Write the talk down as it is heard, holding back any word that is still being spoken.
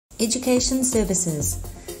Education Services,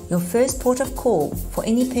 your first port of call for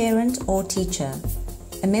any parent or teacher.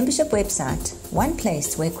 A membership website, one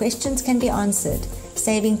place where questions can be answered,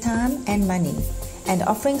 saving time and money, and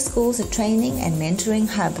offering schools a training and mentoring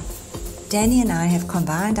hub. Danny and I have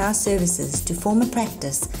combined our services to form a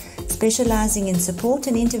practice specializing in support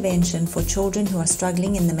and intervention for children who are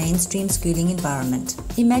struggling in the mainstream schooling environment.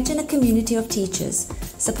 Imagine a community of teachers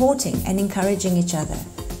supporting and encouraging each other,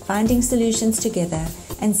 finding solutions together,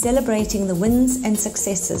 and celebrating the wins and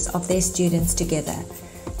successes of their students together.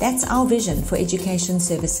 That's our vision for Education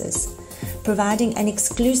Services, providing an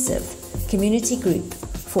exclusive community group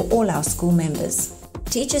for all our school members.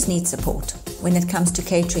 Teachers need support when it comes to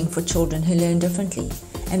catering for children who learn differently,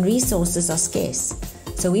 and resources are scarce,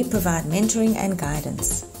 so we provide mentoring and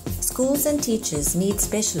guidance. Schools and teachers need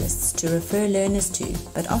specialists to refer learners to,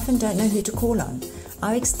 but often don't know who to call on.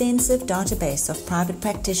 Our extensive database of private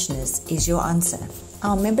practitioners is your answer.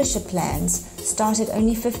 Our membership plans start at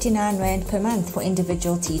only R59 per month for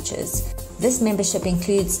individual teachers. This membership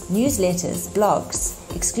includes newsletters, blogs,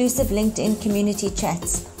 exclusive LinkedIn community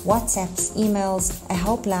chats, WhatsApps, emails, a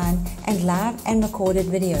helpline, and live and recorded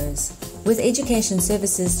videos. With Education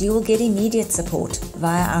Services, you will get immediate support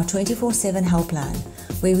via our 24/7 helpline,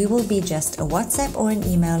 where we will be just a WhatsApp or an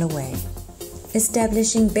email away.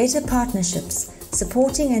 Establishing better partnerships,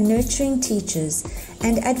 supporting and nurturing teachers,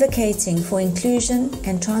 and advocating for inclusion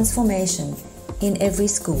and transformation in every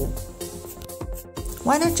school.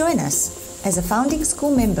 Why not join us as a founding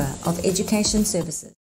school member of Education Services?